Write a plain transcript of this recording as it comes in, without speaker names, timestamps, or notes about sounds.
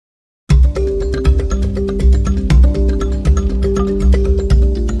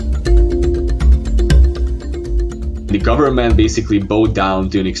government basically bowed down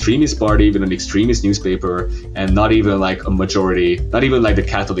to an extremist party with an extremist newspaper, and not even like a majority, not even like the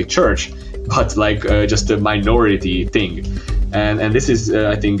Catholic Church, but like just a minority thing. And this is,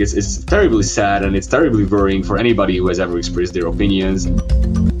 I think, it's terribly sad, and it's terribly worrying for anybody who has ever expressed their opinions.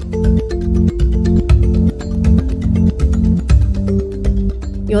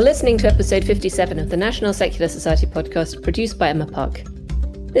 You're listening to episode 57 of the National Secular Society podcast produced by Emma Park.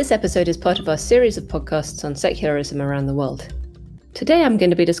 This episode is part of our series of podcasts on secularism around the world. Today I'm going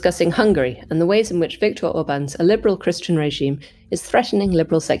to be discussing Hungary and the ways in which Viktor Orbán's illiberal Christian regime is threatening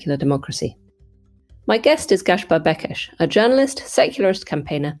liberal secular democracy. My guest is Gaspar Bekes, a journalist, secularist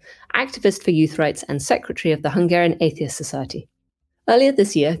campaigner, activist for youth rights and secretary of the Hungarian Atheist Society. Earlier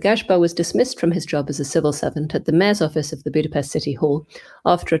this year, Gaspar was dismissed from his job as a civil servant at the mayor's office of the Budapest City Hall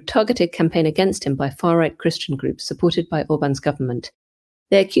after a targeted campaign against him by far-right Christian groups supported by Orbán's government.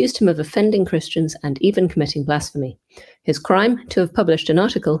 They accused him of offending Christians and even committing blasphemy. His crime, to have published an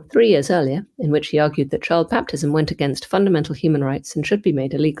article 3 years earlier in which he argued that child baptism went against fundamental human rights and should be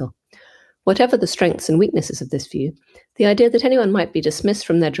made illegal. Whatever the strengths and weaknesses of this view, the idea that anyone might be dismissed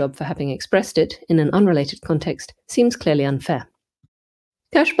from their job for having expressed it in an unrelated context seems clearly unfair.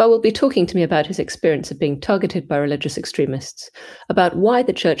 Gaspar will be talking to me about his experience of being targeted by religious extremists, about why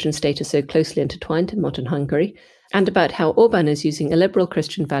the church and state are so closely intertwined in modern Hungary, and about how Orbán is using illiberal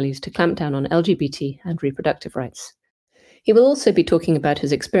Christian values to clamp down on LGBT and reproductive rights. He will also be talking about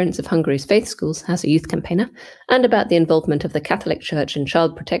his experience of Hungary's faith schools as a youth campaigner, and about the involvement of the Catholic Church in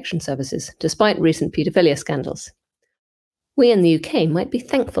child protection services, despite recent paedophilia scandals. We in the UK might be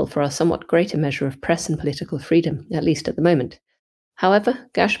thankful for our somewhat greater measure of press and political freedom, at least at the moment. However,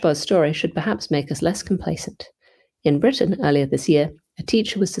 Gaspar's story should perhaps make us less complacent. In Britain, earlier this year, a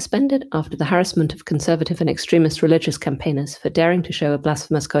teacher was suspended after the harassment of conservative and extremist religious campaigners for daring to show a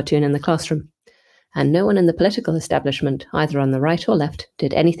blasphemous cartoon in the classroom. And no one in the political establishment, either on the right or left,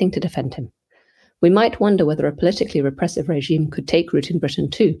 did anything to defend him. We might wonder whether a politically repressive regime could take root in Britain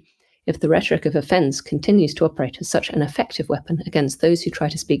too, if the rhetoric of offence continues to operate as such an effective weapon against those who try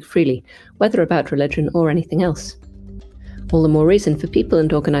to speak freely, whether about religion or anything else. All the more reason for people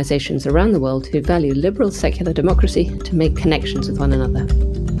and organisations around the world who value liberal secular democracy to make connections with one another.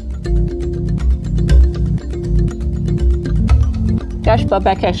 Gaspar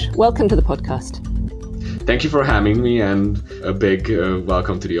Bekes, welcome to the podcast. Thank you for having me, and a big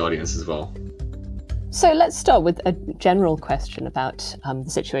welcome to the audience as well. So let's start with a general question about the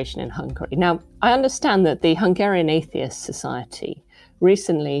situation in Hungary. Now, I understand that the Hungarian Atheist Society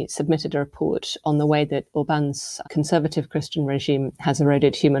recently submitted a report on the way that Orbán's conservative Christian regime has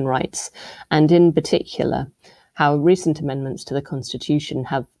eroded human rights, and in particular, how recent amendments to the constitution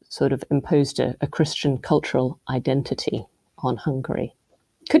have sort of imposed a Christian cultural identity on Hungary.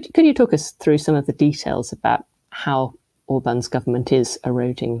 Could you talk us through some of the details about how Orbán's government is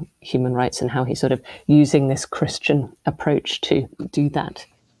eroding human rights and how he's sort of using this Christian approach to do that?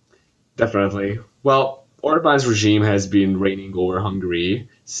 Definitely. Well, Orbán's regime has been reigning over Hungary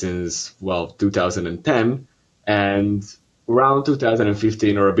since, 2010, and around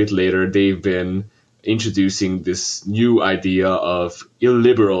 2015 or a bit later, they've been introducing this new idea of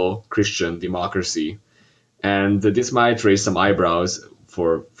illiberal Christian democracy. And this might raise some eyebrows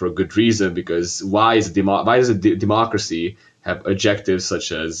for good reason, because why does a democracy have adjectives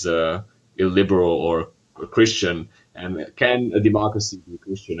such as illiberal or Christian, and can a democracy be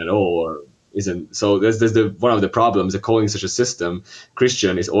Christian at all, or isn't? So there's one of the problems that calling such a system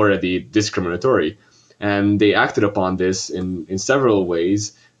Christian is already discriminatory, and they acted upon this in several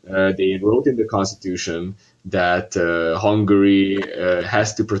ways. They wrote in the constitution that Hungary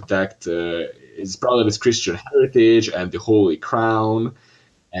has to protect its part of its Christian heritage and the Holy Crown,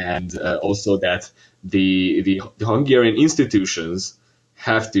 and also that the Hungarian institutions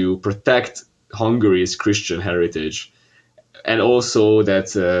have to protect Hungary's Christian heritage, and also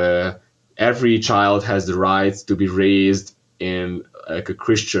that every child has the right to be raised in like a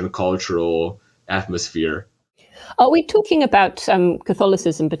Christian cultural atmosphere. Are we talking about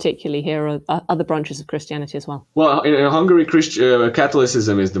Catholicism particularly here, or other branches of Christianity as well? Well, in Hungary,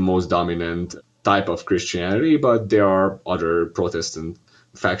 Catholicism is the most dominant type of Christianity, but there are other Protestant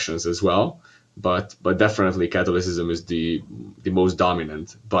factions as well. But definitely Catholicism is the most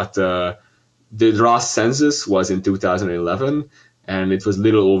dominant. But the last census was in 2011, and it was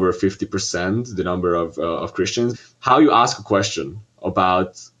little over 50%, the number of Christians. How you ask a question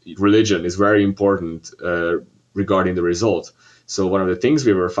about religion is very important regarding the result. So one of the things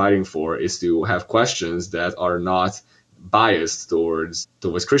we were fighting for is to have questions that are not biased towards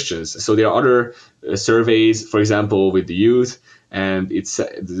Christians. So there are other surveys, for example, with the youth, And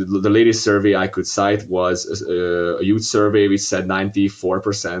the latest survey I could cite was a youth survey which said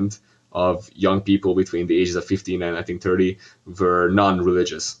 94% of young people between the ages of 15 and I think 30 were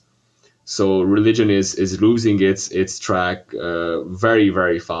non-religious. So religion is losing its track very,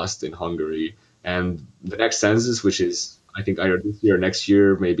 very fast in Hungary. And the next census, which is I think either this year or next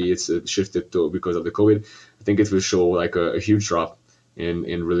year, maybe it's shifted to because of the COVID, I think it will show like a huge drop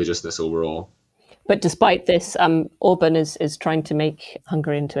in religiousness overall. But despite this, Orban is trying to make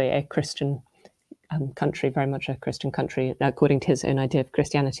Hungary into a Christian country, very much a Christian country, according to his own idea of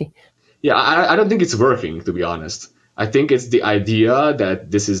Christianity. Yeah, I don't think it's working, to be honest. I think it's the idea that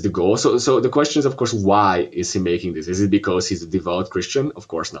this is the goal. So the question is, of course, why is he making this? Is it because he's a devout Christian? Of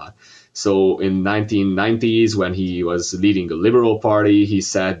course not. So in 1990s, when he was leading a liberal party, he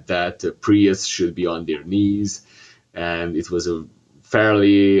said that priests should be on their knees, and it was a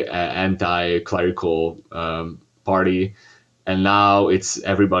fairly anti-clerical party. And now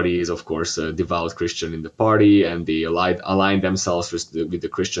everybody is, of course, a devout Christian in the party, and they align themselves with the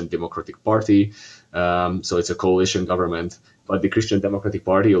Christian Democratic Party. So it's a coalition government. But the Christian Democratic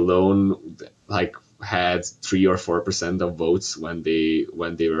Party alone, like, had 3 or 4% of votes when they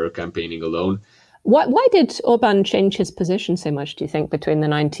were campaigning alone. Why did Orban change his position so much, do you think, between the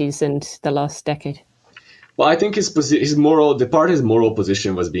 90s and the last decade? Well, I think the party's moral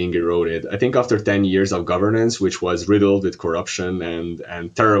position was being eroded. I think after 10 years of governance, which was riddled with corruption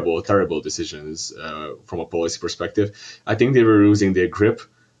and terrible decisions from a policy perspective, I think they were losing their grip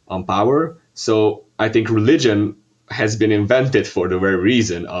on power. So I think religion has been invented for the very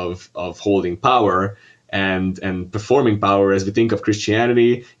reason of holding power and performing power. As we think of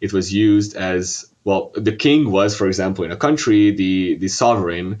Christianity, it was used as, well, the king was, for example, in a country, the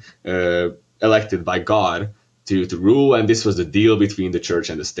sovereign, elected by God to rule, and this was the deal between the church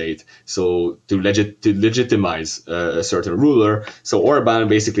and the state. So to legitimize a certain ruler, so Orban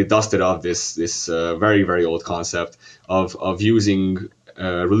basically dusted off this very, very old concept of using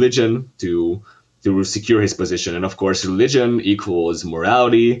religion to secure his position. And of course, religion equals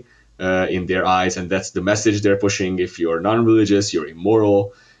morality in their eyes, and that's the message they're pushing. If you're non-religious, you're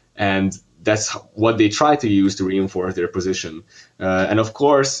immoral, and that's what they try to use to reinforce their position. And of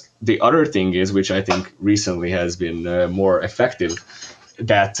course, the other thing is, which I think recently has been more effective,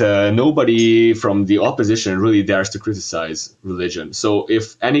 that nobody from the opposition really dares to criticize religion. So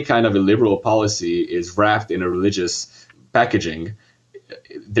if any kind of a liberal policy is wrapped in a religious packaging,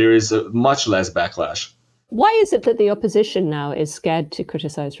 there is a much less backlash. Why is it that the opposition now is scared to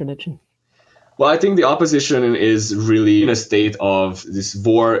criticize religion? Well, I think the opposition is really in a state of this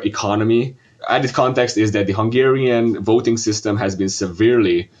war economy. Added context is that the Hungarian voting system has been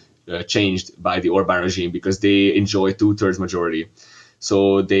severely changed by the Orbán regime because they enjoy 2/3 majority.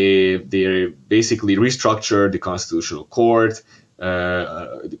 So they basically restructured the constitutional court,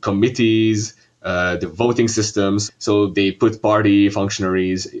 the committees, the voting systems. So they put party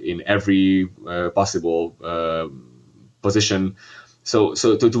functionaries in every possible position. So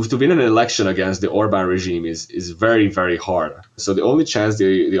to win an election against the Orbán regime is very, very hard. So the only chance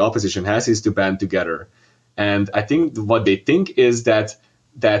the opposition has is to band together. And I think what they think is that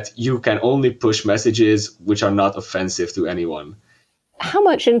you can only push messages which are not offensive to anyone. How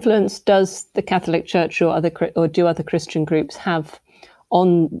much influence does the Catholic Church or do other Christian groups have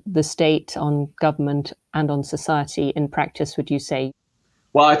on the state, on government, and on society in practice, would you say?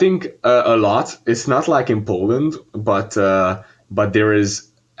 Well, I think a lot. It's not like in Poland, but there is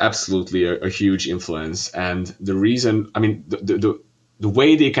absolutely a huge influence. And the reason, I mean, the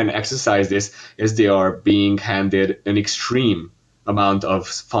way they can exercise this is they are being handed an extreme amount of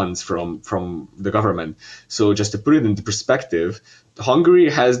funds from the government. So just to put it into perspective, Hungary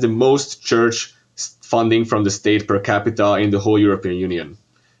has the most church funding from the state per capita in the whole European Union.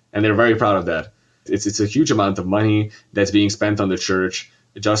 And they're very proud of that. It's a huge amount of money that's being spent on the church.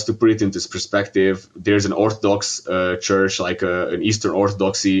 Just to put it into perspective, there's an Orthodox church, like an Eastern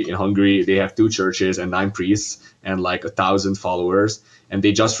Orthodoxy in Hungary. They have 2 churches and 9 priests and like 1,000 followers. And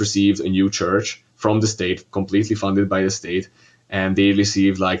they just received a new church from the state, completely funded by the state. And they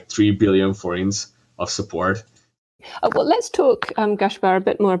received like 3 billion forints of support. Well, let's talk, Gaspar, a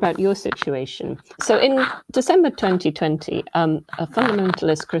bit more about your situation. So in December 2020, a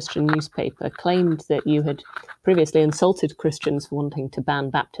fundamentalist Christian newspaper claimed that you had previously insulted Christians for wanting to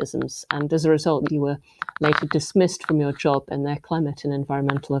ban baptisms, and as a result, you were later dismissed from your job in their Climate and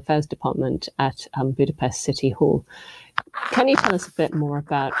Environmental Affairs Department at Budapest City Hall. Can you tell us a bit more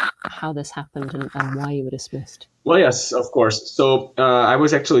about how this happened and why you were dismissed? Well, yes, of course. So I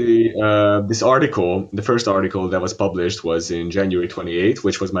was actually, this article, the first article that was published was in January 28th,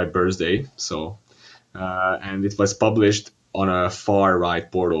 which was my birthday. So, and it was published on a far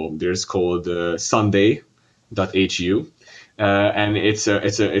right portal. There's called Sunday.hu. And it's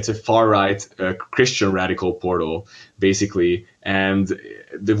a far right Christian radical portal basically. And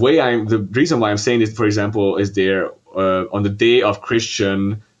the reason why I'm saying this, for example, is there on the day of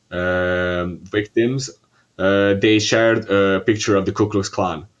Christian victims, they shared a picture of the Ku Klux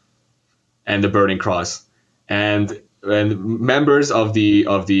Klan and the burning cross, and members of the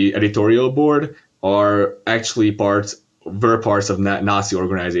editorial board are actually were parts of Nazi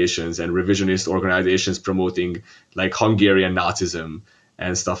organizations and revisionist organizations promoting like Hungarian Nazism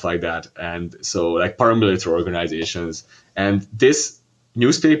and stuff like that, and so like paramilitary organizations. And this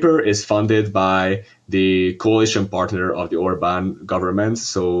newspaper is funded by the coalition partner of the Orbán government,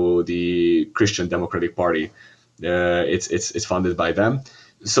 so the Christian Democratic Party. It's funded by them.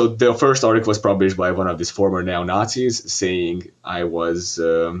 So the first article was published by one of these former neo-Nazis saying I was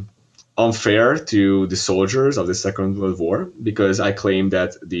unfair to the soldiers of the Second World War because I claimed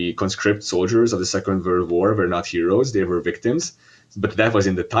that the conscript soldiers of the Second World War were not heroes, they were victims. But that was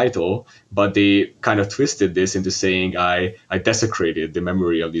in the title, but they kind of twisted this into saying I desecrated the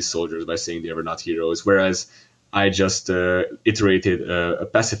memory of these soldiers by saying they were not heroes, whereas I just iterated a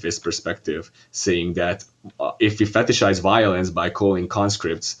pacifist perspective, saying that if we fetishize violence by calling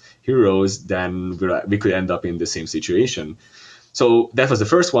conscripts heroes, then we could end up in the same situation. So that was the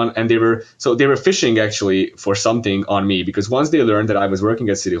first one, and they were fishing actually for something on me, because once they learned that I was working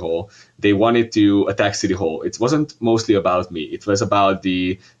at City Hall, they wanted to attack City Hall. It wasn't mostly about me; it was about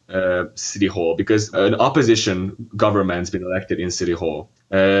the City Hall, because an opposition government's been elected in City Hall,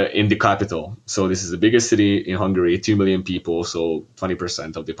 in the capital. So this is the biggest city in Hungary, 2 million people, so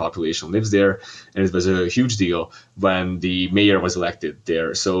 20% of the population lives there, and it was a huge deal when the mayor was elected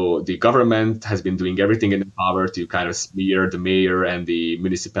there. So the government has been doing everything in its power to kind of smear the mayor and the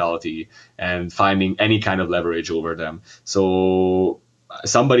municipality and finding any kind of leverage over them. So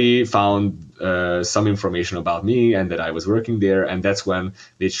somebody found some information about me and that I was working there, and that's when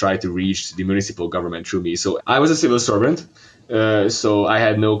they tried to reach the municipal government through me. So I was a civil servant, so I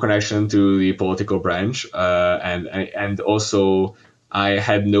had no connection to the political branch, and also I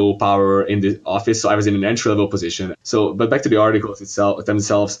had no power in the office, so I was in an entry-level position. So, but back to the articles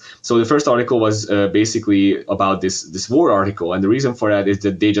themselves. So the first article was basically about this war article, and the reason for that is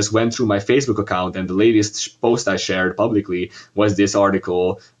that they just went through my Facebook account, and the latest post I shared publicly was this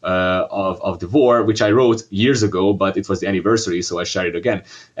article of the war, which I wrote years ago, but it was the anniversary, so I shared it again.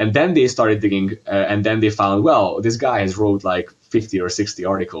 And then they started digging, and then they found, well, this guy has wrote like 50 or 60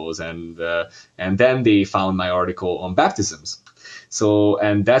 articles, and then they found my article on baptisms. So,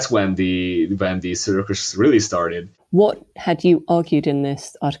 and that's when the circus really started. What had you argued in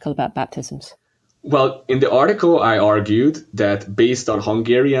this article about baptisms? Well, in the article, I argued that based on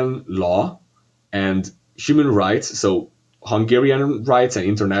Hungarian law and human rights, so Hungarian rights and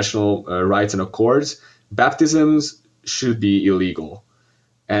international rights and accords, baptisms should be illegal.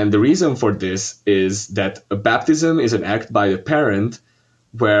 And the reason for this is that a baptism is an act by the parent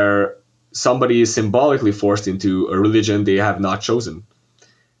where somebody is symbolically forced into a religion they have not chosen.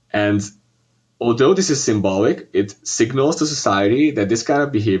 And although this is symbolic, it signals to society that this kind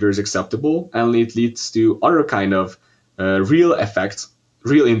of behavior is acceptable, and it leads to other kind of real effects,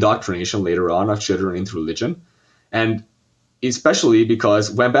 real indoctrination later on of children into religion. And especially because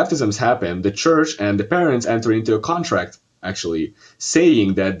when baptisms happen, the church and the parents enter into a contract, actually,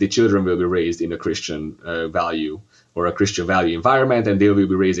 saying that the children will be raised in a Christian value or a Christian value environment, and they will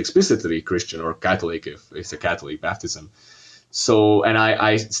be raised explicitly Christian or Catholic if it's a Catholic baptism. So, and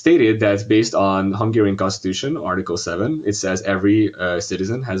I stated that based on Hungarian Constitution, Article 7, it says every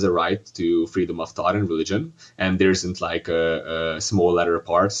citizen has a right to freedom of thought and religion, and there isn't like a small letter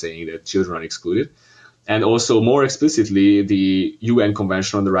part saying that children are excluded. And also more explicitly, the UN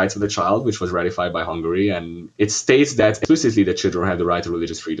Convention on the Rights of the Child, which was ratified by Hungary, and it states that explicitly that children have the right to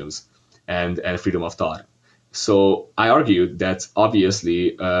religious freedoms and freedom of thought. So I argued that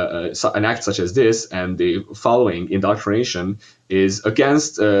obviously an act such as this and the following indoctrination is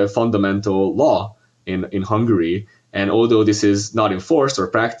against fundamental law in Hungary. And although this is not enforced or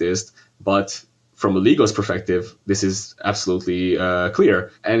practiced, but from a legal perspective, this is absolutely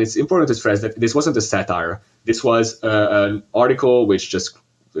clear. And it's important to stress that this wasn't a satire. This was an article which just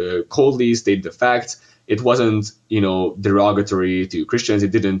coldly stated the facts. It wasn't, derogatory to Christians.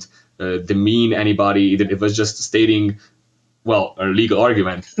 It didn't demean anybody. It was just stating, well, a legal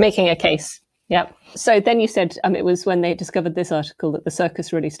argument. Making a case. Yeah. So then you said it was when they discovered this article that the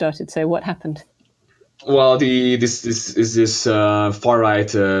circus really started. So what happened? Well, this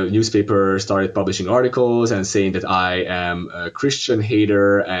far-right newspaper started publishing articles and saying that I am a Christian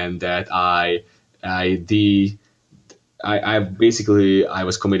hater and that I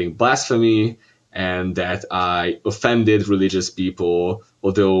was committing blasphemy and that I offended religious people.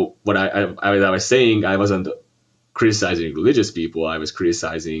 Although what I was saying, I wasn't criticizing religious people. I was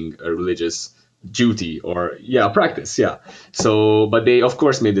criticizing a religious duty or practice. Yeah. So, but they of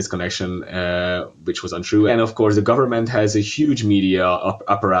course made this connection, which was untrue. And of course, the government has a huge media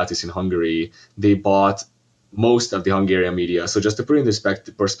apparatus in Hungary. They bought most of the Hungarian media. So just to put it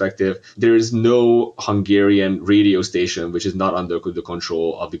in perspective, there is no Hungarian radio station which is not under the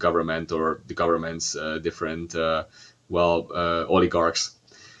control of the government or the government's different, oligarchs.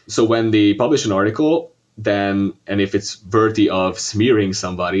 So when they publish an article, then, and if it's worthy of smearing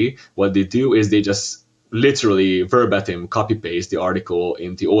somebody, what they do is they just literally verbatim copy paste the article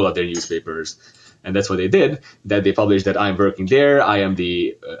into all of their newspapers. And that's what they did, that they published that I'm working there, I am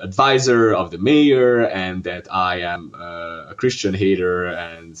the advisor of the mayor, and that I am a Christian hater,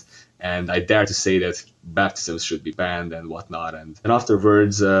 and I dare to say that baptisms should be banned and whatnot. And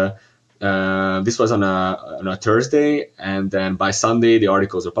afterwards, this was on a Thursday, and then by Sunday the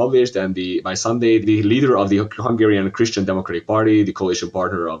articles were published, and by Sunday the leader of the Hungarian Christian Democratic Party, the coalition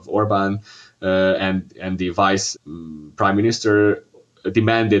partner of Orbán, and the vice prime minister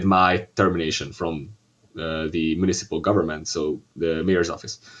demanded my termination from the municipal government, so the mayor's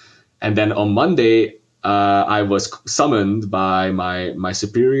office. And then on Monday, I was summoned by my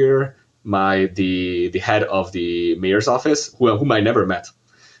superior, the head of the mayor's office, whom I never met,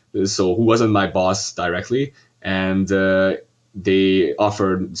 so who wasn't my boss directly, and they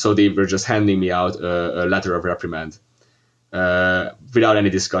were just handing me out a letter of reprimand. Without any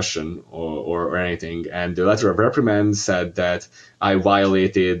discussion or anything. And the letter of reprimand said that I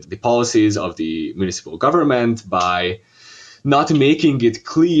violated the policies of the municipal government by not making it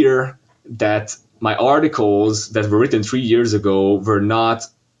clear that my articles that were written 3 years ago were not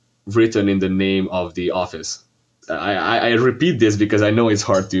written in the name of the office. I repeat this because I know it's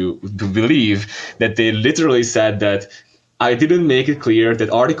hard to believe that they literally said that I didn't make it clear that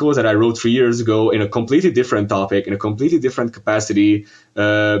articles that I wrote 3 years ago in a completely different topic, in a completely different capacity,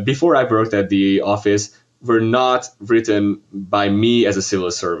 before I worked at the office, were not written by me as a civil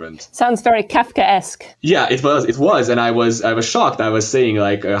servant. Sounds very Kafkaesque. Yeah, it was, and I was shocked. I was saying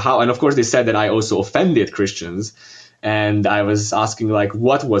like how, and of course they said that I also offended Christians, and I was asking like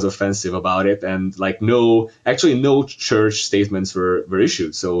what was offensive about it, and like no church statements were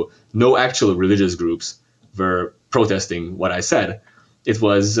issued, so no actual religious groups were protesting what I said. It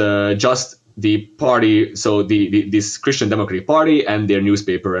was just the party, so this Christian Democratic Party and their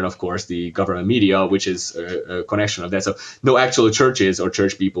newspaper, and of course the government media, which is a connection of that. So no actual churches or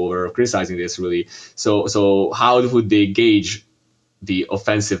church people were criticizing this really. So how would they gauge the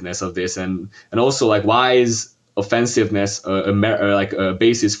offensiveness of this, and also like why is offensiveness a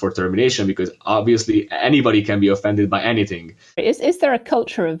basis for termination? Because obviously anybody can be offended by anything. Is there a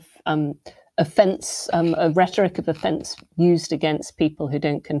culture of offense, a rhetoric of offense used against people who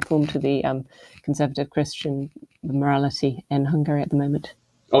don't conform to the conservative Christian morality in Hungary at the moment?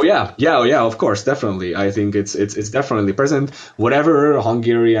 Oh yeah, of course, definitely. I think it's definitely present. Whatever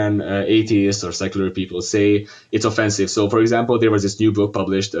Hungarian atheists or secular people say, it's offensive. So, for example, there was this new book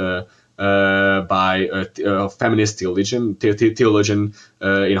published by a feminist theologian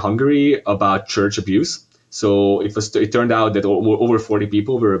in Hungary about church abuse. So it turned out that over 40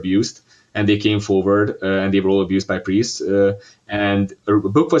 people were abused, and they came forward and they were all abused by priests. And a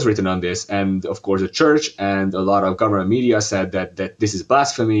book was written on this. And of course, the church and a lot of government media said that this is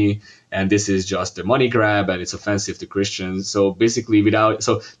blasphemy and this is just a money grab and it's offensive to Christians. So basically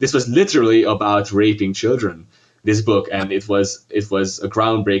this was literally about raping children, this book. And it was a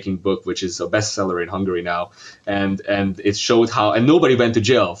groundbreaking book, which is a bestseller in Hungary now. And it showed how, and nobody went to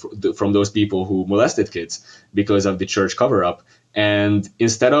jail from those people who molested kids because of the church cover-up. And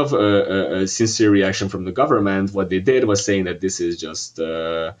instead of a sincere reaction from the government, what they did was saying that this is just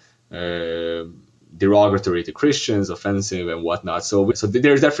derogatory to Christians, offensive and whatnot. So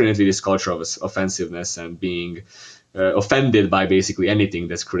there's definitely this culture of offensiveness and being offended by basically anything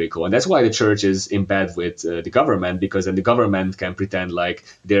that's critical. And that's why the church is in bed with the government, because then the government can pretend like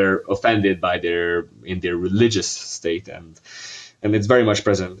they're offended by in their religious state. And it's very much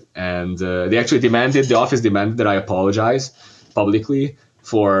present. And the office demanded that I apologize publicly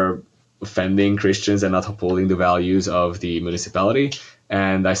for offending Christians and not upholding the values of the municipality.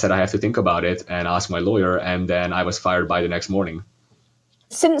 And I said I have to think about it and ask my lawyer, and then I was fired by the next morning.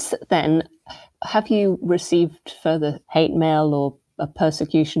 Since then, have you received further hate mail or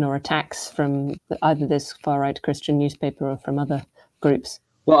persecution or attacks from either this far-right Christian newspaper or from other groups?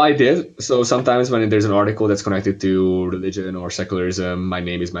 Well, I did. So sometimes when there's an article that's connected to religion or secularism, my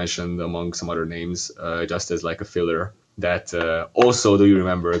name is mentioned among some other names, just as like a filler. that also, do you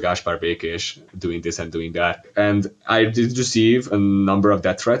remember Gáspár Békés doing this and doing that? And I did receive a number of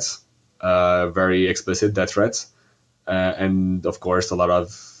death threats, very explicit death threats, and of course a lot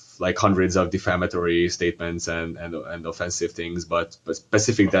of like hundreds of defamatory statements and offensive things, but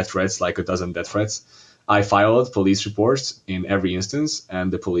specific death threats, like a dozen death threats. I filed police reports in every instance,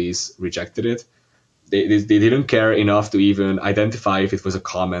 and the police rejected it. They didn't care enough to even identify if it was a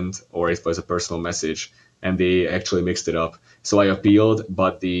comment or if it was a personal message, and they actually mixed it up. So I appealed,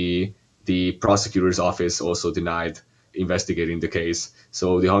 but the prosecutor's office also denied investigating the case.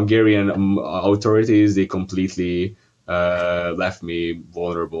 So the Hungarian authorities, they completely left me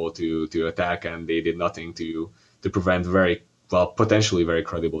vulnerable to attack, and they did nothing to prevent potentially very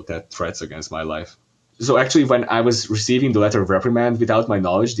credible threats against my life. So actually, when I was receiving the letter of reprimand without my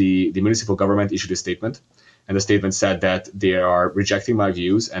knowledge, the municipal government issued a statement, and the statement said that they are rejecting my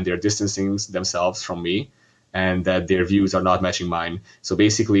views and they're distancing themselves from me, and that their views are not matching mine. So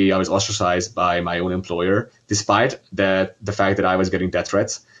basically, I was ostracized by my own employer, despite the fact that I was getting death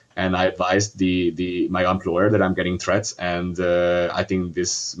threats. And I advised my employer that I'm getting threats, and I think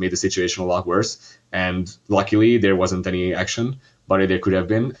this made the situation a lot worse. And luckily, there wasn't any action, but there could have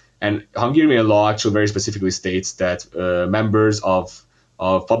been. And Hungarian law actually very specifically states that members of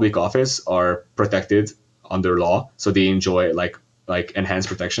public office are protected under law, so they enjoy like enhanced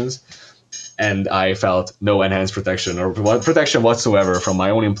protections. And I felt no enhanced protection or protection whatsoever from my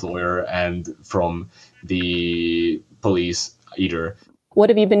own employer and from the police either. What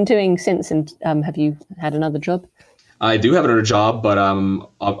have you been doing since, and have you had another job? I do have another job, but I'm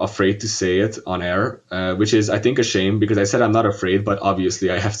afraid to say it on air, which is, I think, a shame, because I said I'm not afraid, but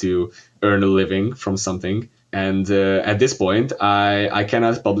obviously I have to earn a living from something. And at this point, I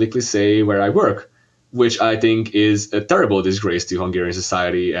cannot publicly say where I work, which I think is a terrible disgrace to Hungarian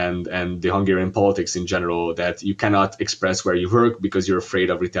society and the Hungarian politics in general, that you cannot express where you work because you're afraid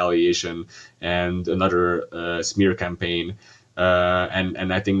of retaliation and another smear campaign.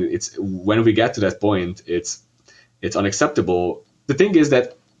 And I think it's when we get to that point, it's unacceptable. The thing is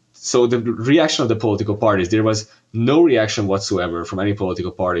that, so the reaction of the political parties, there was no reaction whatsoever from any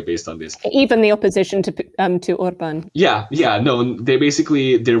political party based on this. Even the opposition to Orbán. No,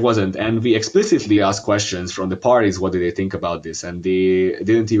 there wasn't. And we explicitly asked questions from the parties, what do they think about this? And they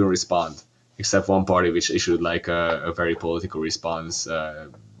didn't even respond, except one party which issued like a very political response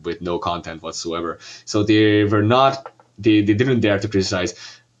with no content whatsoever. So they didn't dare to criticize.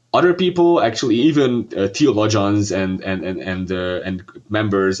 Other people, actually, even theologians and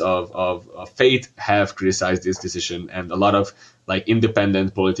members of faith have criticized this decision, and a lot of like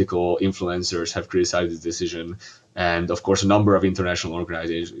independent political influencers have criticized this decision, and of course, a number of international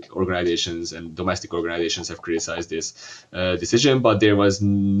organizations and domestic organizations have criticized this decision. But there was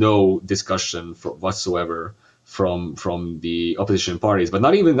no discussion whatsoever from the opposition parties, but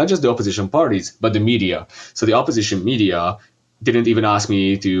not just the opposition parties, but the media. So the opposition media didn't even ask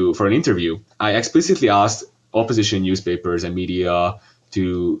me for an interview. I explicitly asked opposition newspapers and media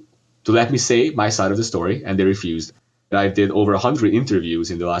to let me say my side of the story, and they refused. I did over 100 interviews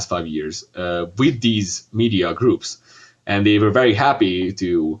in the last 5 years with these media groups, and they were very happy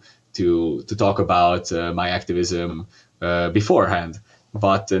to talk about my activism beforehand.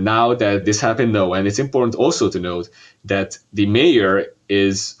 But now that this happened, no. And it's important also to note that the mayor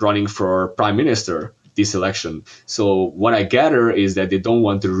is running for prime minister this election. So what I gather is that they don't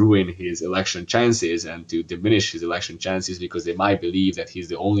want to ruin his election chances and to diminish his election chances, because they might believe that he's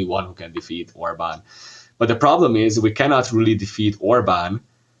the only one who can defeat Orbán. But the problem is we cannot really defeat Orbán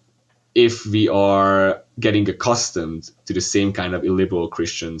if we are getting accustomed to the same kind of illiberal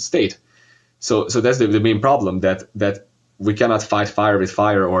Christian state. So that's the main problem, that we cannot fight fire with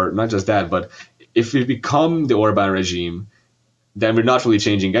fire, or not just that, but if we become the Orbán regime, then we're not really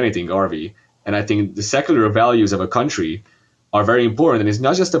changing anything, are we? And I think the secular values of a country are very important. And it's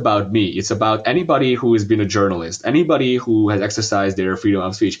not just about me. It's about anybody who has been a journalist, anybody who has exercised their freedom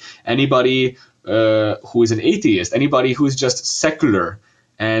of speech, anybody who is an atheist, anybody who is just secular,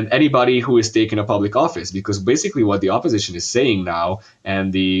 and anybody who is taking a public office. Because basically what the opposition is saying now,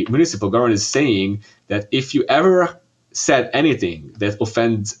 and the municipal government is saying, that if you ever said anything that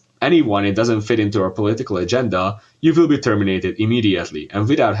offends anyone, it doesn't fit into our political agenda, you will be terminated immediately and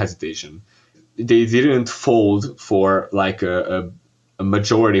without hesitation. They didn't fold for like a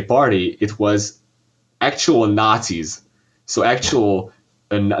majority party. It was actual Nazis. So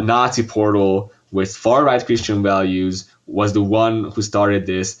a Nazi portal with far-right Christian values was the one who started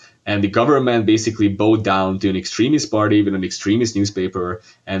this. And the government basically bowed down to an extremist party with an extremist newspaper,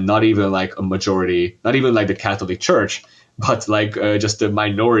 and not even like a majority, not even like the Catholic Church, but like just a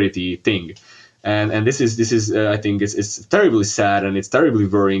minority thing. And this is I think it's terribly sad, and it's terribly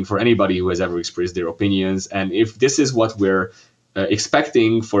worrying for anybody who has ever expressed their opinions. And if this is what we're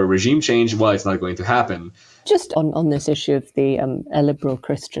expecting for regime change, well, it's not going to happen. Just on this issue of the illiberal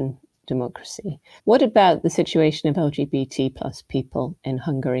Christian democracy, what about the situation of LGBT plus people in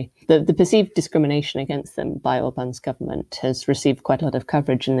Hungary? The perceived discrimination against them by Orbán's government has received quite a lot of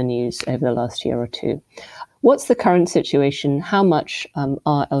coverage in the news over the last year or two. What's the current situation? How much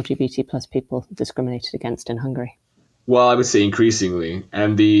are LGBT plus people discriminated against in Hungary? Well, I would say increasingly.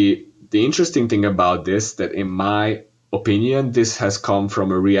 And the interesting thing about this, that in my opinion, this has come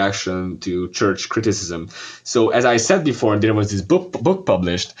from a reaction to church criticism. So as I said before, there was this book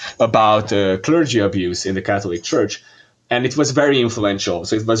published about clergy abuse in the Catholic Church, and it was very influential.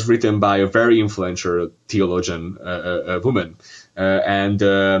 So it was written by a very influential theologian, a woman, and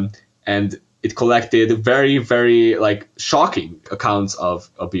it collected very, very shocking accounts of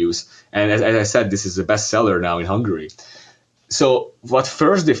abuse. And as I said, this is a bestseller now in Hungary. So what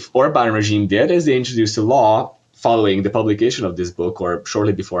first the Orbán regime did is they introduced a law following the publication of this book, or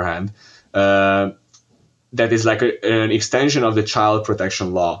shortly beforehand, that is like an extension of the child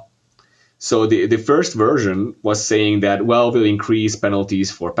protection law. So the first version was saying that, well, we'll increase penalties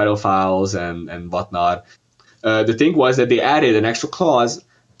for pedophiles and whatnot. The thing was that they added an extra clause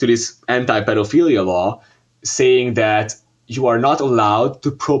to this anti-pedophilia law, saying that you are not allowed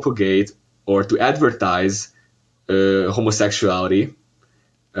to propagate or to advertise homosexuality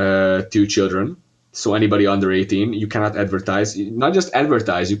to children. So anybody under 18, you cannot advertise, not just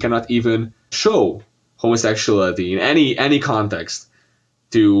advertise, you cannot even show homosexuality in any context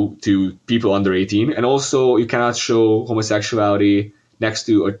to people under 18. And also you cannot show homosexuality next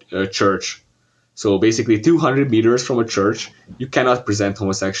to a church. So basically 200 meters from a church, you cannot present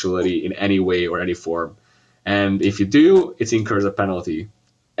homosexuality in any way or any form. And if you do, it incurs a penalty.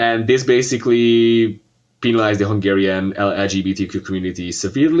 And this basically penalized the Hungarian LGBTQ community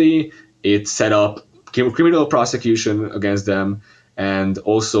severely. It set up criminal prosecution against them, and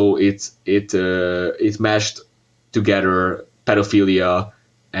also it meshed together pedophilia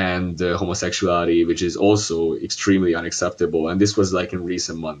and homosexuality, which is also extremely unacceptable. And this was in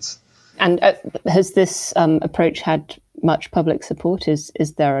recent months. And has this approach had much public support? Is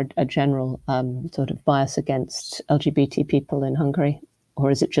there a general sort of bias against LGBT people in Hungary? Or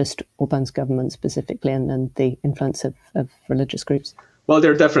is it just Orbán's government specifically and the influence of religious groups? Well,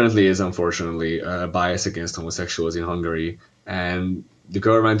 there definitely is, unfortunately, a bias against homosexuals in Hungary. And the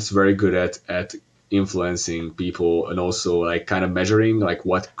government is very good at influencing people, and also kind of measuring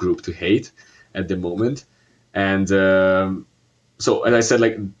what group to hate at the moment. And so, as I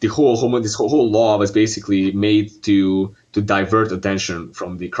said, this whole law was basically made to divert attention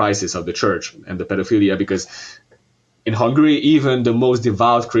from the crisis of the church and the pedophilia, because in Hungary, even the most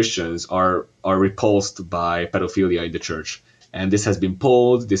devout Christians are repulsed by pedophilia in the church. And this has been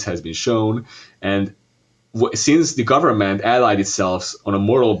polled, this has been shown. And since the government allied itself on a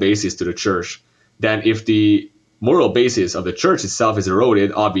moral basis to the church, then if the moral basis of the church itself is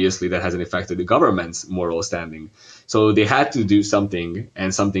eroded, obviously that has an effect on the government's moral standing. So they had to do something,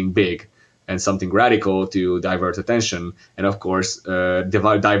 and something big and something radical, to divert attention, and of course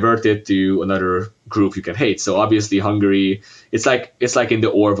divert it to another group you can hate. So obviously Hungary, it's like in the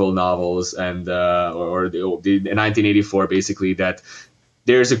Orwell novels and or the 1984, basically, that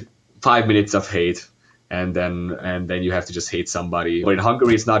there's 5 minutes of hate, and then you have to just hate somebody. But in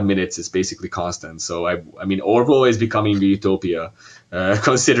Hungary, it's not minutes; it's basically constant. So I mean, Orwell is becoming the utopia,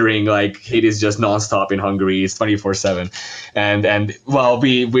 considering hate is just nonstop in Hungary. It's 24/7, and well,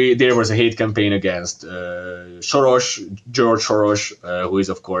 we there was a hate campaign against George Soros, who is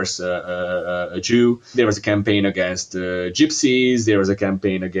of course a Jew. There was a campaign against gypsies. There was a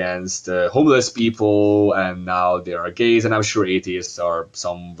campaign against homeless people, and now there are gays, and I'm sure atheists are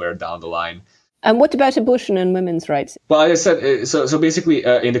somewhere down the line. And what about abortion and women's rights? Well, as I said, so basically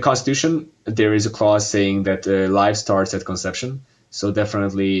in the Constitution, there is a clause saying that life starts at conception. So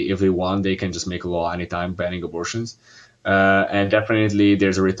definitely, if they want, they can just make a law anytime banning abortions. And definitely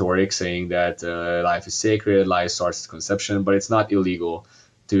there's a rhetoric saying that life is sacred, life starts at conception, but it's not illegal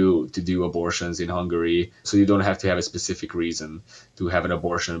to do abortions in Hungary. So you don't have to have a specific reason to have an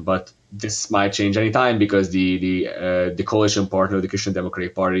abortion. But this might change anytime, because the coalition partner, the Christian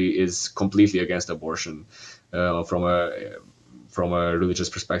Democratic Party, is completely against abortion from a religious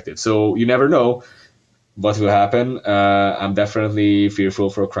perspective. So you never know what will happen. I'm definitely fearful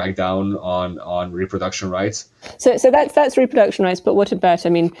for a crackdown on reproduction rights. So that's reproduction rights. But what about, I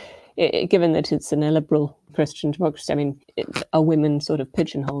mean, given that it's an illiberal Christian democracy, I mean, are women sort of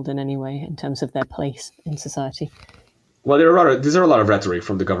pigeonholed in any way in terms of their place in society? Well, these are a lot of rhetoric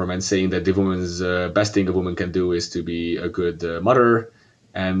from the government saying that the woman's best thing a woman can do is to be a good mother,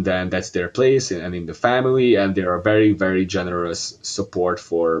 and then that's their place and in the family. And there are very, very generous support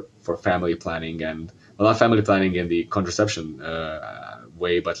for family planning, and well, not family planning in the contraception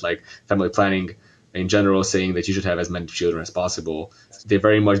way, but like family planning in general, saying that you should have as many children as possible. They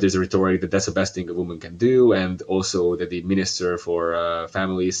very much there's a rhetoric that that's the best thing a woman can do, and also that the minister for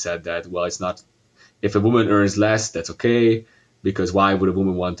families said that well, it's not if a woman earns less, that's okay, because why would a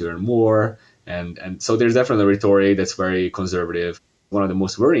woman want to earn more? And so there's definitely a rhetoric that's very conservative. One of the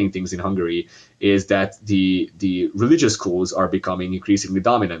most worrying things in Hungary is that the religious schools are becoming increasingly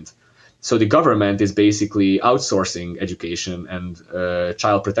dominant. So the government is basically outsourcing education and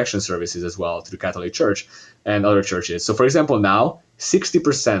child protection services as well to the Catholic Church and other churches. So, for example, now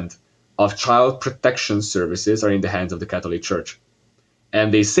 60% of child protection services are in the hands of the Catholic Church.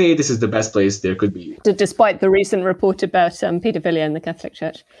 And they say this is the best place there could be. Despite the recent report about paedophilia in the Catholic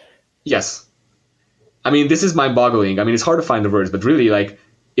Church. Yes. I mean, this is mind-boggling. I mean, it's hard to find the words, but really, like,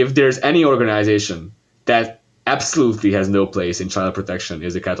 if there's any organization that absolutely has no place in child protection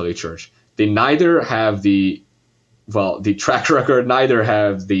is the Catholic Church. They neither have the track record, neither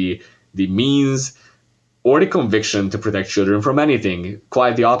have the means or the conviction to protect children from anything.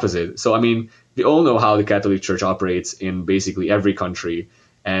 Quite the opposite. So, I mean, we all know how the Catholic Church operates in basically every country,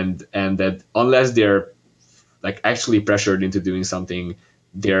 and that unless they're like actually pressured into doing something,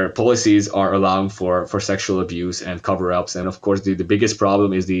 their policies are allowing for sexual abuse and cover-ups. And of course, the biggest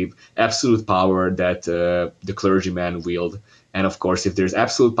problem is the absolute power that the clergymen wield. And of course, if there's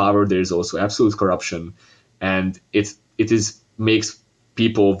absolute power, there's also absolute corruption, and it makes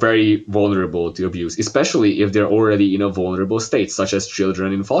people very vulnerable to abuse, especially if they're already in a vulnerable state, such as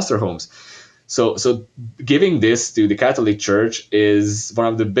children in foster homes. So giving this to the Catholic Church is one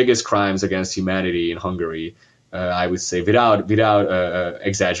of the biggest crimes against humanity in Hungary, I would say, without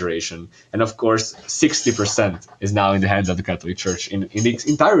exaggeration. And of course, 60% is now in the hands of the Catholic Church in the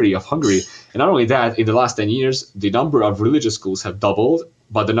entirety of Hungary. And not only that, in the last 10 years, the number of religious schools have doubled,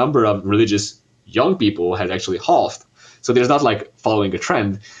 but the number of religious young people has actually halved. So there's not like following a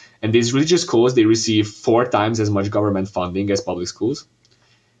trend. And these religious schools, they receive 4 times as much government funding as public schools.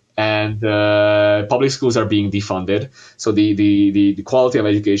 And public schools are being defunded. So the quality of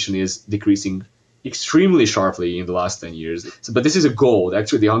education is decreasing extremely sharply in the last 10 years. So, but this is a goal.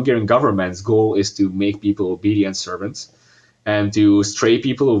 Actually, the Hungarian government's goal is to make people obedient servants and to stray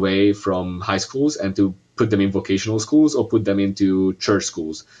people away from high schools and to put them in vocational schools or put them into church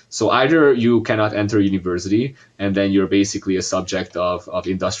schools. So either you cannot enter university and then you're basically a subject of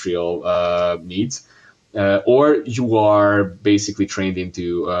industrial needs, or you are basically trained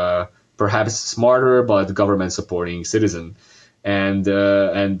into perhaps smarter but government supporting citizen. And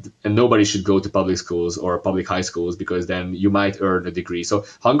nobody should go to public schools or public high schools, because then you might earn a degree. So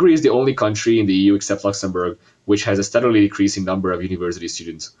Hungary is the only country in the EU except Luxembourg which has a steadily decreasing number of university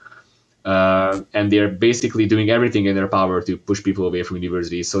students. And they're basically doing everything in their power to push people away from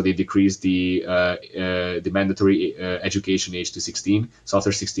universities. So they decrease the mandatory education age to 16. So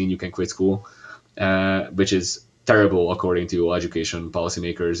after 16 you can quit school, which is terrible according to education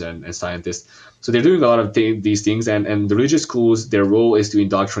policymakers and scientists. So they're doing a lot of these things, and the religious schools, their role is to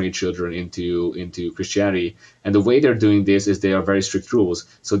indoctrinate children into Christianity. And the way they're doing this is they are very strict rules.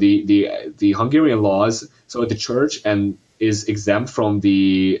 So the Hungarian laws, so the church is exempt from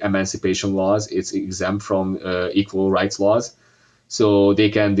the emancipation laws. It's exempt from equal rights laws. So they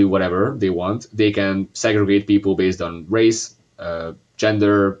can do whatever they want. They can segregate people based on race,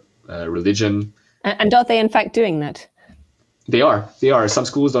 gender, religion. And are they in fact doing that? They are. Some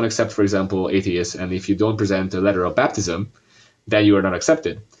schools don't accept, for example, atheists. And if you don't present a letter of baptism, then you are not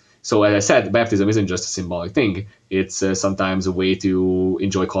accepted. So as I said, baptism isn't just a symbolic thing. It's sometimes a way to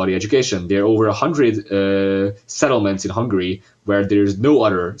enjoy quality education. There are over 100 settlements in Hungary where there's no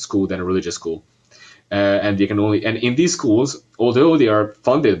other school than a religious school. And they can only, and in these schools, although they are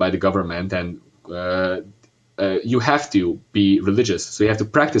funded by the government and you have to be religious, so you have to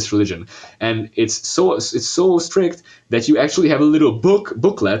practice religion, and it's so strict that you actually have a little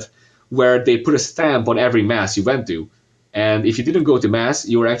booklet where they put a stamp on every mass you went to, and if you didn't go to mass,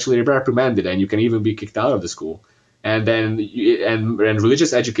 you were actually reprimanded, and you can even be kicked out of the school. And then and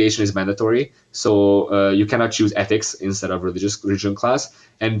religious education is mandatory, so you cannot choose ethics instead of religion class,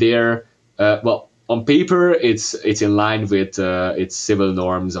 and they're on paper it's in line with its civil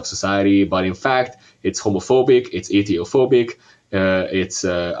norms of society, but in fact it's homophobic, it's atheophobic, it's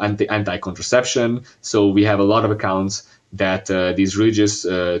anti-contraception. So we have a lot of accounts that these religious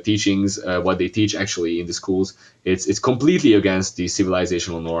teachings, what they teach actually in the schools, it's completely against the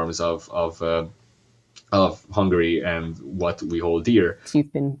civilizational norms of of Hungary and what we hold dear. So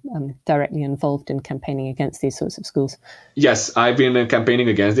you've been directly involved in campaigning against these sorts of schools. Yes, I've been campaigning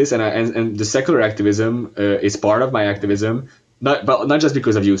against this, and the secular activism is part of my activism, not just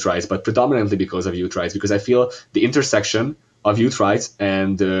because of youth rights, but predominantly because of youth rights, because I feel the intersection of youth rights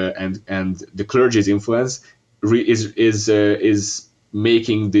and the clergy's influence is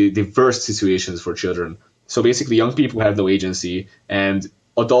making the worst situations for children. So basically, young people have no agency, and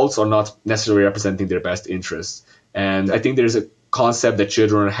adults are not necessarily representing their best interests. And I think there's a concept that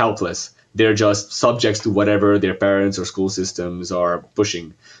children are helpless. They're just subjects to whatever their parents or school systems are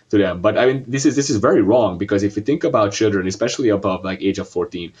pushing to them. But I mean, this is very wrong, because if you think about children, especially above like age of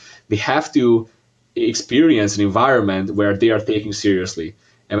 14, they have to experience an environment where they are taken seriously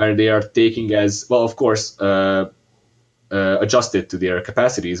and where they are taking as well, of course, adjusted to their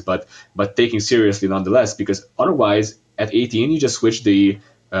capacities, but taking seriously nonetheless. Because otherwise, at 18, you just switch the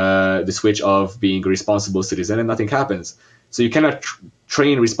switch of being a responsible citizen, and nothing happens. So you cannot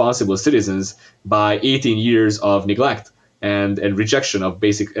train responsible citizens by 18 years of neglect and rejection of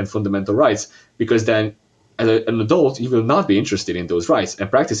basic and fundamental rights, because then as an adult, you will not be interested in those rights and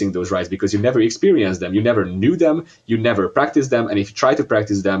practicing those rights, because you never experienced them, you never knew them, you never practiced them, and if you try to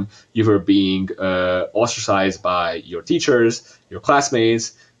practice them, you were being ostracized by your teachers, your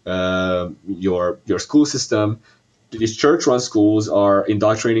classmates, your school system. These church-run schools are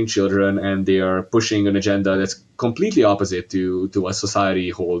indoctrinating children, and they are pushing an agenda that's completely opposite to what society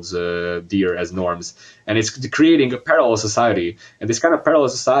holds dear as norms. And it's creating a parallel society. And this kind of parallel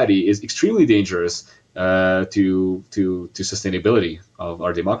society is extremely dangerous to sustainability of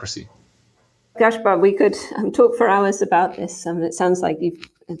our democracy. Gaspar, we could talk for hours about this. It sounds like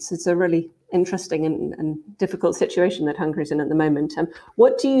it's a really interesting and difficult situation that Hungary's in at the moment.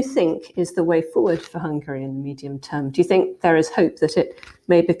 What do you think is the way forward for Hungary in the medium term? Do you think there is hope that it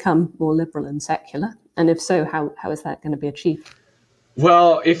may become more liberal and secular? And if so, how is that going to be achieved?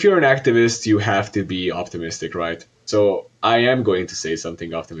 Well, if you're an activist, you have to be optimistic, right? So I am going to say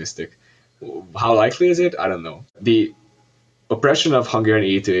something optimistic. How likely is it? I don't know. The oppression of Hungarian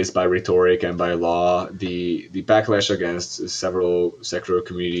atheists by rhetoric and by law, the backlash against several secular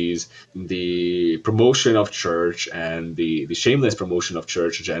communities, the promotion of church and the shameless promotion of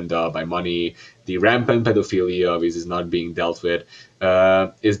church agenda by money, the rampant pedophilia which is not being dealt with,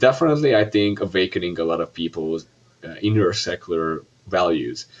 is definitely, I think, awakening a lot of people's inner secular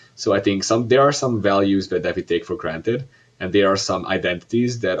values. So I think there are some values that we take for granted, and there are some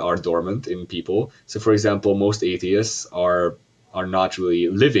identities that are dormant in people. So, for example, most atheists are not really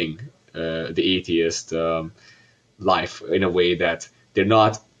living the atheist life in a way that they're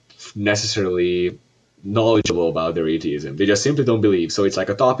not necessarily knowledgeable about their atheism. They just simply don't believe. So it's like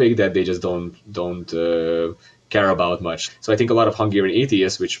a topic that they just don't care about much. So I think a lot of Hungarian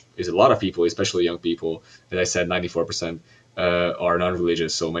atheists, which is a lot of people, especially young people, as I said, 94% are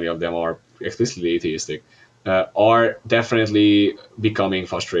non-religious. So many of them are explicitly atheistic. Are definitely becoming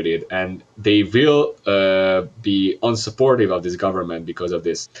frustrated, and they will be unsupportive of this government because of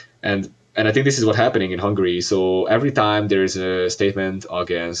this. And I think this is what's happening in Hungary. So every time there is a statement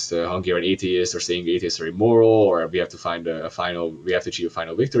against Hungarian atheists, or saying atheists are immoral, or we have to achieve a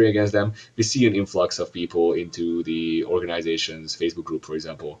final victory against them, we see an influx of people into the organization's Facebook group, for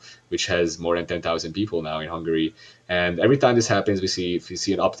example, which has more than 10,000 people now in Hungary. And every time this happens, we see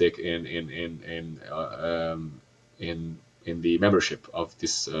an uptick in the membership of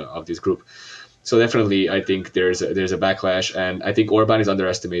this group. So definitely, I think there's a backlash, and I think Orbán is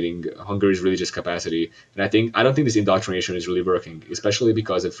underestimating Hungary's religious capacity. And I don't think this indoctrination is really working, especially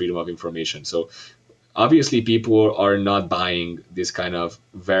because of freedom of information. So obviously, people are not buying this kind of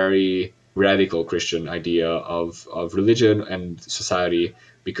very radical Christian idea of religion and society,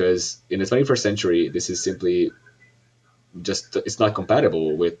 because in the 21st century, this is simply it's not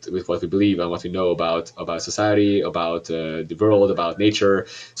compatible with what we believe and what we know about society, about the world, about nature.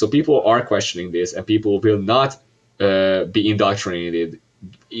 So people are questioning this, and people will not be indoctrinated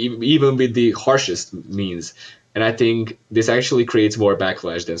even with the harshest means. And I think this actually creates more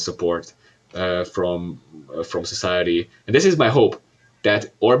backlash than support from society. And this is my hope,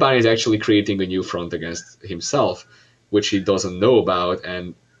 that Orbán is actually creating a new front against himself, which he doesn't know about,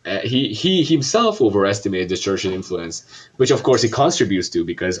 and he himself overestimated the church's influence, which of course he contributes to,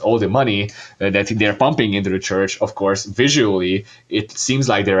 because all the money that they're pumping into the church, of course, visually, it seems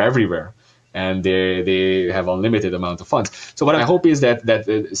like they're everywhere, and they have unlimited amount of funds. So what I hope is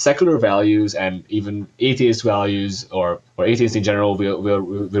that secular values and even atheist values, or atheists in general,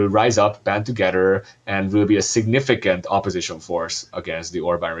 will rise up, band together, and will be a significant opposition force against the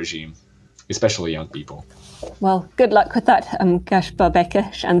Orbán regime, especially young people. Well, good luck with that, Gash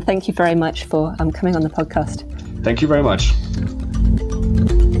Barbekish, and thank you very much for coming on the podcast. Thank you very much.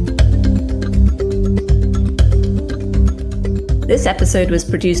 This episode was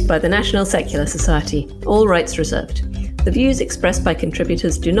produced by the National Secular Society, all rights reserved. The views expressed by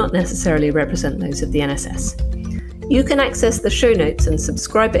contributors do not necessarily represent those of the NSS. You can access the show notes and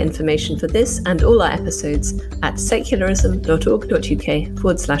subscriber information for this and all our episodes at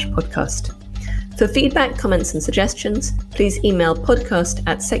secularism.org.uk/podcast. For feedback, comments and suggestions, please email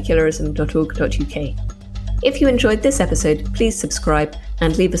podcast@secularism.org.uk. If you enjoyed this episode, please subscribe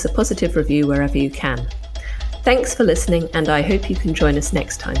and leave us a positive review wherever you can. Thanks for listening, and I hope you can join us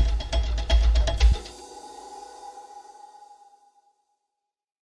next time.